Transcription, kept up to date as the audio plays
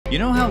You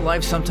know how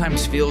life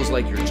sometimes feels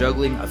like you're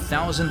juggling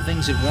 1,000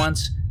 things at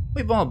once?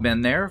 We've all been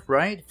there,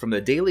 right? From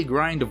the daily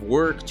grind of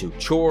work to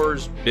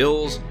chores,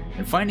 bills,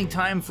 and finding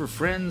time for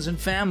friends and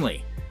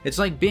family. It's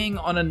like being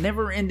on a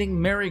never-ending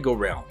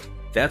merry-go-round.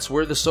 That's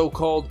where the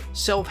so-called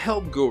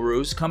self-help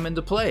gurus come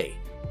into play.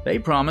 They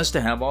promise to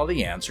have all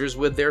the answers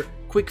with their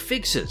quick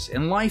fixes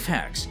and life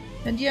hacks.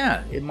 And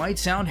yeah, it might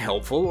sound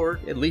helpful or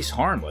at least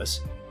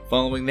harmless.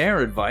 Following their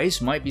advice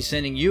might be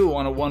sending you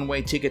on a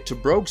one-way ticket to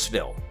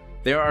Brokesville.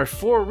 There are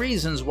 4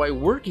 reasons why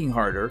working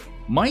harder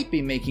might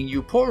be making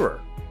you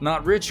poorer,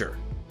 not richer.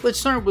 Let's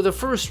start with the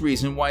first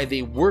reason why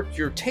the work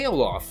your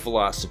tail off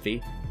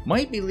philosophy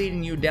might be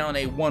leading you down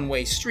a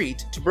one-way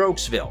street to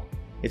Brokesville.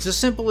 It's as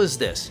simple as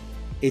this.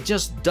 It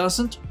just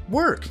doesn't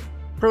work.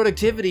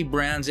 Productivity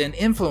brands and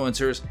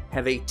influencers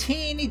have a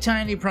teeny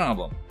tiny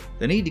problem.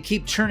 The need to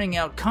keep churning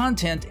out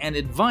content and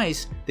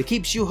advice that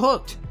keeps you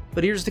hooked.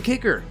 But here's the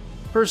kicker.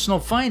 Personal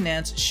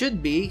finance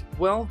should be,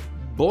 well,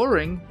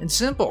 boring and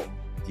simple.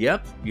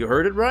 Yep, you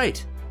heard it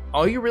right.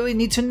 All you really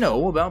need to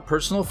know about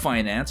personal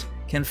finance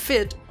can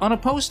fit on a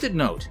Post-it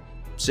note.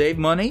 Save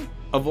money,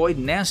 avoid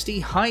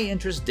nasty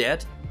high-interest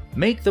debt,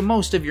 make the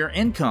most of your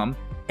income,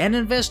 and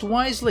invest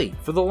wisely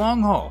for the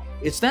long haul.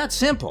 It's that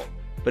simple,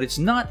 but it's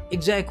not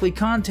exactly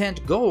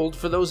content gold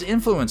for those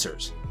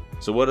influencers.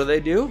 So what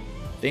do?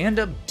 They end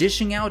up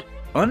dishing out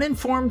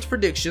uninformed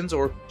predictions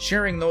or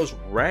sharing those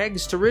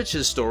rags to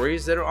riches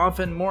stories that are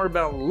often more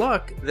about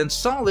luck than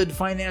solid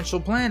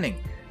financial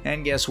planning.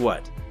 And guess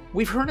what?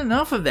 We've heard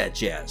enough of that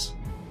jazz.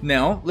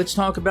 Now, let's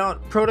talk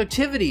about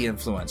productivity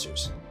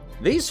influencers.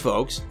 These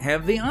folks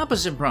have the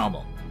opposite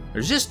problem.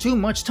 There's just too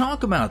much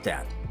talk about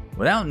that.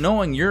 Without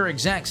knowing your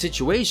exact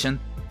situation,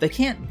 they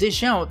can't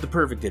dish out the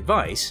perfect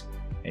advice,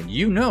 and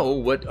you know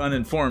what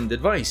uninformed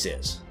advice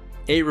is.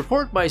 A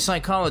report by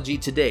Psychology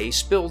Today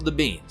spilled the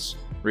beans,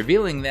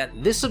 revealing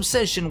that this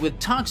obsession with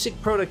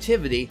toxic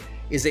productivity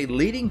is a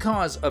leading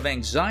cause of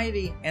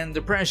anxiety and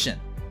depression.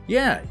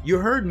 Yeah, you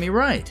heard me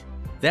right.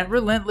 That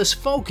relentless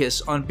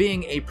focus on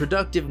being a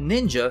productive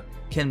ninja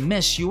can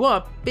mess you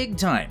up big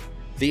time.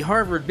 The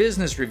Harvard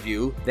Business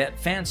Review, that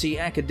fancy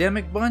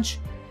academic bunch,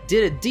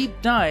 did a deep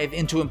dive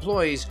into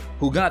employees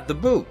who got the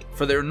boot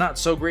for their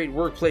not-so-great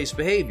workplace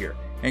behavior.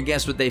 And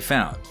guess what they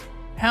found?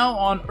 How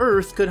on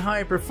earth could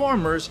high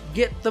performers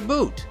get the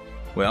boot?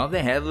 Well,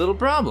 they had a little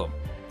problem.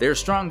 Their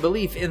strong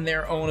belief in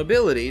their own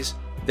abilities,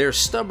 their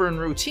stubborn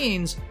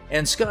routines,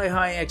 and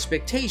sky-high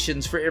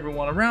expectations for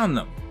everyone around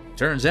them.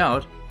 Turns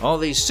out, all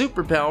these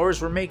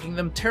superpowers were making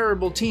them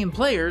terrible team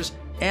players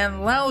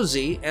and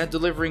lousy at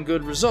delivering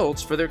good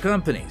results for their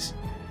companies.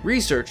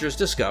 Researchers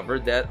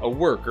discovered that a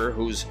worker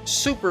who's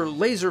super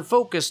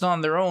laser-focused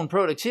on their own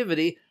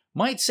productivity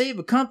might save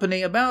a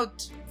company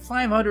about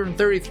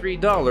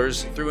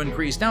 $533 through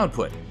increased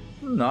output.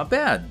 Not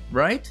bad,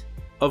 right?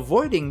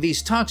 Avoiding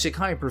these toxic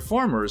high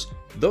performers,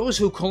 those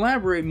who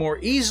collaborate more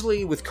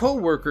easily with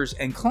coworkers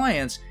and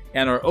clients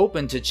and are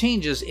open to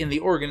changes in the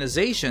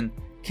organization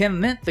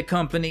can net the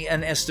company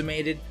an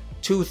estimated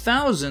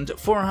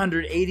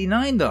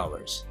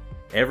 $2,489.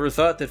 Ever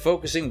thought that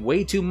focusing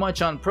way too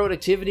much on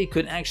productivity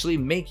could actually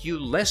make you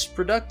less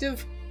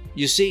productive?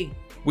 You see,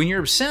 when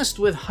you're obsessed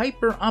with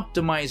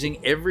hyper-optimizing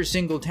every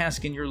single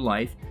task in your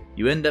life,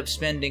 you end up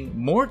spending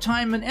more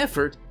time and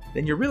effort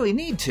than you really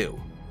need to.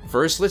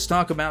 First, let's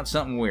talk about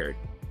something weird.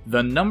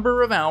 The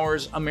number of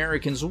hours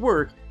Americans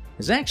work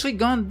has actually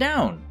gone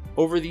down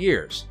over the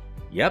years.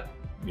 Yep,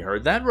 you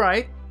heard that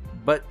right.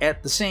 But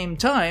at the same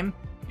time,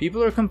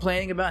 people are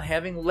complaining about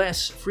having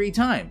less free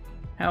time.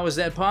 How is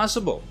that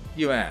possible,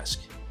 you ask?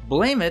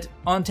 Blame it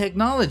on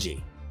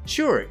technology.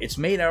 Sure, it's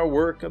made our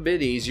work a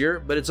bit easier,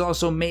 but it's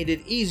also made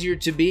it easier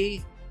to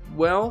be,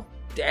 well,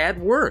 at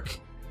work.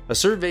 A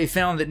survey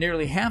found that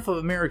nearly half of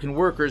American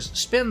workers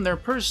spend their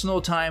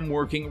personal time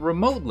working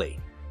remotely.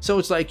 So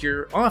it's like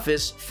your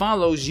office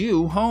follows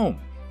you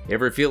home.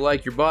 Ever feel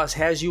like your boss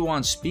has you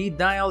on speed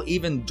dial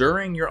even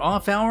during your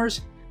off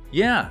hours?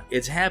 Yeah,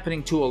 it's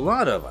happening to a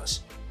lot of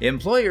us.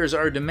 Employers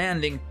are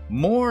demanding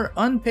more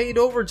unpaid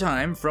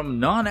overtime from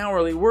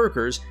non-hourly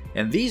workers,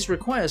 and these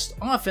requests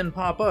often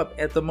pop up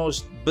at the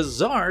most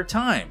bizarre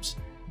times,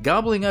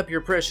 gobbling up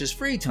your precious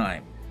free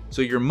time,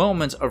 so your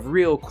moments of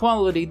real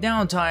quality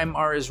downtime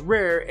are as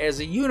rare as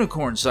a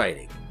unicorn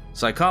sighting.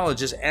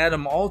 Psychologist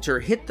Adam Alter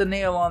hit the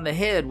nail on the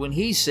head when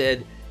he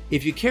said,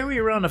 if you carry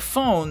around a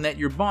phone that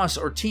your boss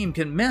or team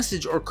can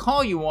message or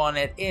call you on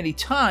at any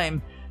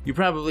time, you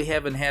probably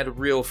haven't had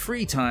real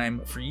free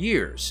time for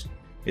years.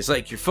 It's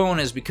like your phone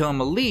has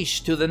become a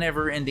leash to the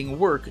never-ending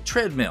work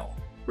treadmill.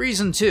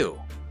 Reason 2.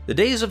 The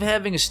days of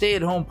having a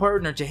stay-at-home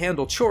partner to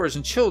handle chores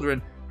and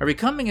children are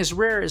becoming as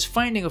rare as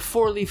finding a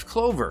 4-leaf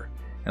clover.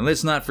 And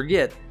let's not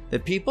forget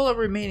that people are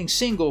remaining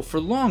single for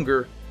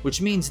longer,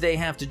 which means they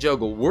have to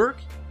juggle work,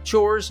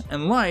 chores,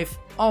 and life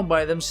all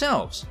by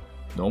themselves.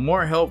 No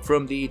more help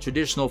from the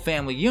traditional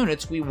family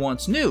units we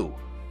once knew.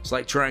 It's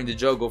like trying to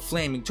juggle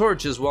flaming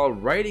torches while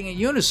riding a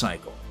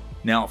unicycle.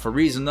 Now, for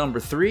reason number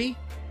 3,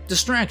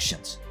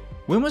 distractions.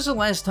 When was the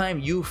last time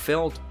you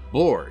felt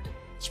bored?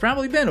 It's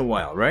probably been a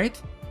while, right?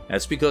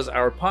 That's because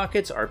our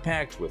pockets are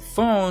packed with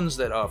phones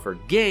that offer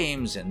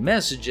games and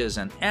messages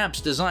and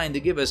apps designed to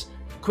give us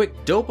a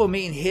quick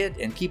dopamine hit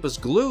and keep us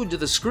glued to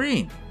the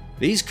screen.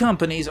 These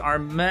companies are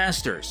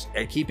masters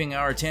at keeping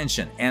our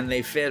attention, and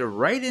they fed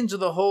right into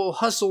the whole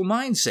hustle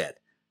mindset.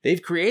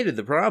 They've created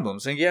the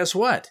problems, and guess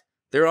what?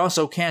 They're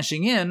also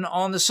cashing in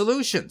on the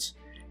solutions.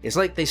 It's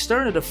like they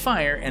started a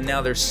fire and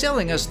now they're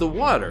selling us the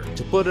water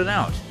to put it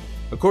out.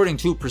 According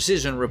to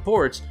Precision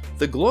Reports,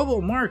 the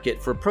global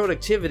market for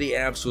productivity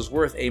apps was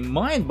worth a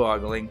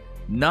mind-boggling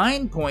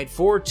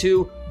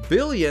 $9.42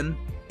 billion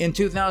in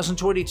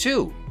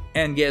 2022.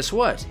 And guess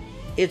what?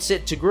 It's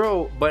set to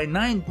grow by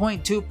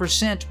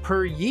 9.2%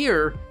 per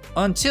year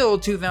until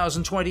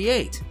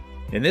 2028.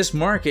 In this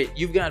market,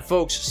 you've got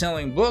folks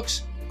selling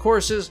books,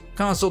 courses,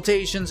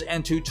 consultations,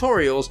 and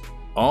tutorials,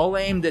 all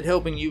aimed at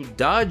helping you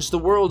dodge the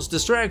world's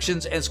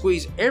distractions and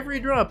squeeze every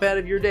drop out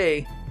of your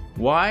day.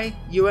 Why,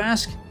 you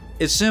ask?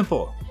 It's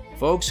simple.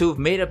 Folks who've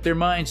made up their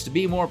minds to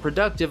be more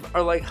productive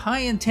are like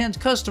high-intent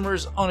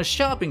customers on a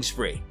shopping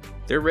spree.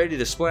 They're ready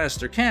to splash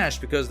their cash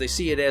because they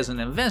see it as an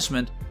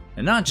investment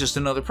and not just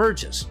another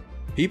purchase.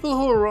 People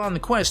who are on the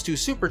quest to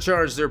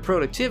supercharge their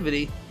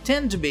productivity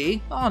tend to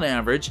be, on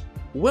average,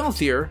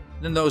 wealthier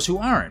than those who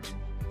aren't.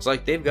 It's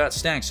like they've got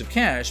stacks of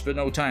cash but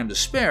no time to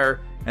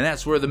spare, and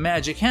that's where the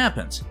magic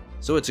happens.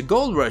 So it's a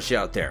gold rush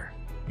out there.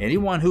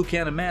 Anyone who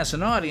can amass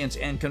an audience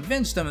and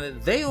convince them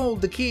that they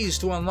hold the keys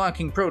to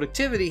unlocking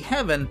productivity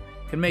heaven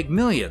can make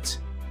millions.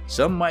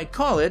 Some might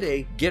call it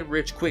a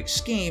get-rich-quick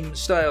scheme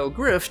style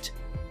grift,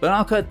 but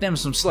I'll cut them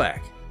some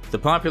slack. The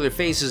popular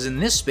faces in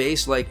this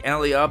space like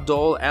Ali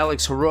Abdaal,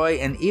 Alex Heroy,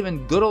 and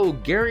even good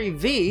old Gary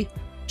Vee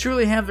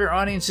truly have their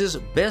audience's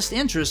best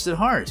interest at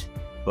heart.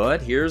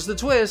 But here's the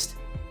twist.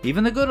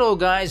 Even the good old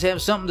guys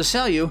have something to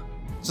sell you.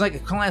 It's like a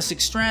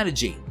classic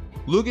strategy.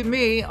 Look at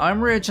me,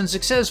 I'm rich and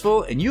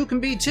successful, and you can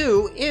be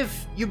too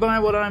if you buy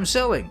what I'm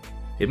selling.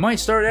 It might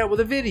start out with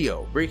a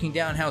video breaking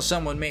down how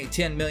someone made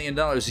 $10 million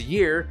a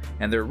year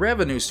and their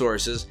revenue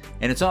sources,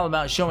 and it's all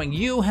about showing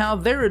you how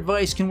their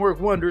advice can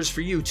work wonders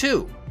for you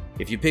too.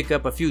 If you pick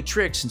up a few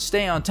tricks and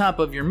stay on top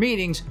of your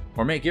meetings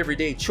or make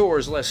everyday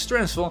chores less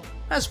stressful,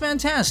 that's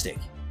fantastic.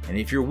 And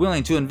if you're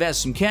willing to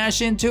invest some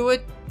cash into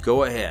it,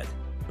 go ahead.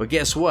 But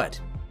guess what?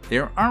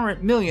 There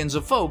aren't millions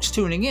of folks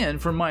tuning in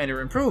for minor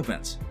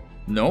improvements.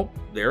 Nope,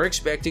 they're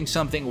expecting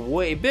something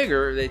way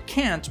bigger that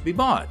can't be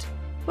bought.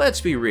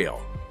 Let's be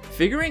real.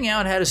 Figuring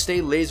out how to stay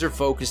laser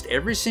focused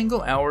every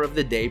single hour of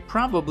the day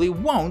probably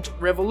won't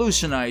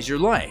revolutionize your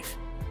life.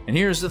 And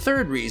here's the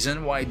third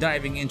reason why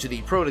diving into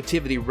the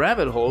productivity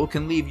rabbit hole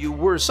can leave you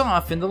worse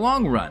off in the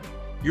long run.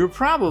 You're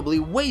probably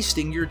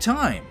wasting your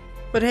time.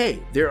 But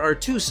hey, there are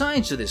two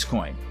sides to this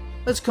coin.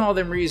 Let's call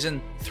them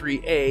reason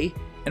 3A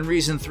and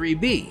reason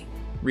 3B.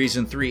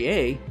 Reason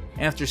 3A,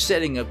 after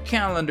setting up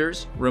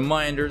calendars,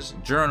 reminders,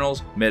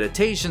 journals,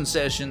 meditation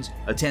sessions,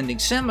 attending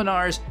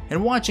seminars,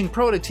 and watching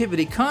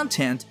productivity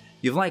content,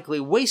 you've likely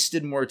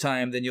wasted more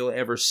time than you'll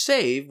ever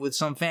save with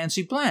some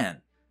fancy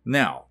plan.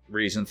 Now,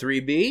 reason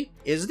 3B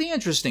is the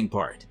interesting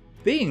part.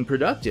 Being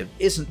productive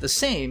isn't the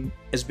same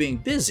as being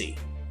busy,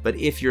 but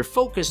if you're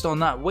focused on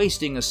not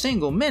wasting a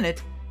single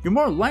minute, you're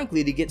more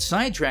likely to get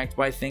sidetracked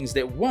by things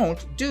that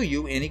won't do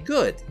you any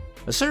good.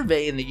 A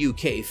survey in the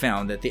UK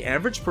found that the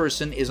average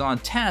person is on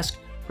task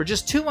for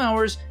just 2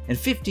 hours and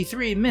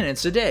 53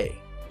 minutes a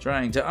day.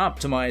 Trying to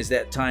optimize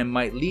that time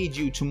might lead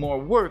you to more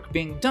work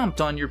being dumped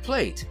on your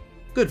plate.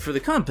 Good for the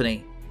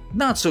company,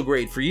 not so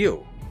great for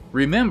you.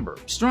 Remember,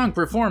 strong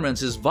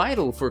performance is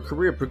vital for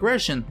career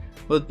progression,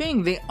 but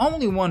being the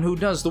only one who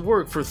does the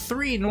work for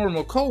 3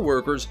 normal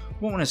co-workers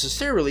won't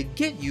necessarily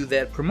get you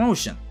that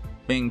promotion.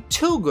 Being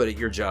too good at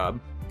your job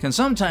can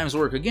sometimes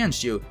work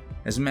against you,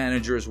 as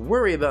managers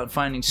worry about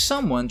finding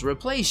someone to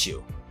replace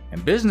you.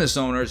 And business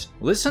owners,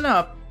 listen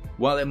up.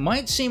 While it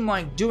might seem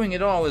like doing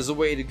it all is the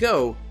way to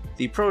go,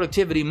 the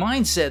productivity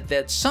mindset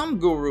that some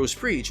gurus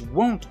preach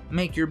won't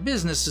make your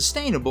business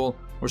sustainable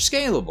or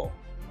scalable.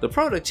 The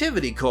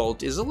productivity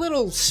cult is a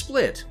little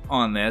split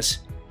on this.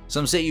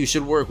 Some say you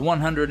should work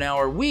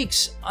 100-hour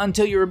weeks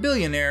until you're a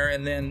billionaire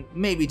and then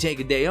maybe take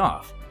a day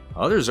off.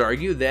 Others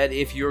argue that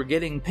if you're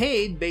getting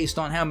paid based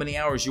on how many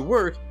hours you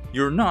work,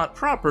 you're not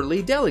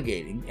properly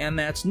delegating, and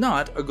that's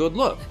not a good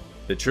look.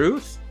 The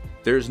truth?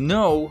 There's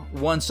no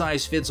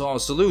one-size-fits-all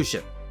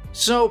solution.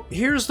 So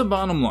here's the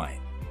bottom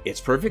line.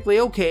 It's perfectly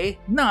okay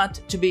not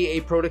to be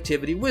a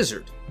productivity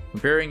wizard.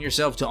 Comparing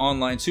yourself to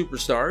online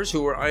superstars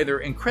who are either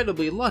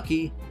incredibly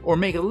lucky or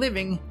make a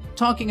living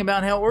talking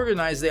about how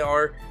organized they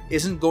are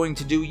isn't going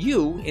to do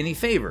you any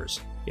favors.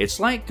 It's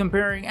like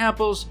comparing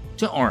apples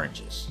to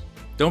oranges.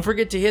 Don't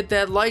forget to hit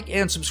that like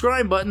and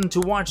subscribe button to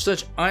watch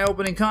such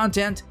eye-opening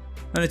content.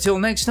 And until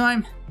next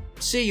time,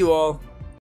 see you all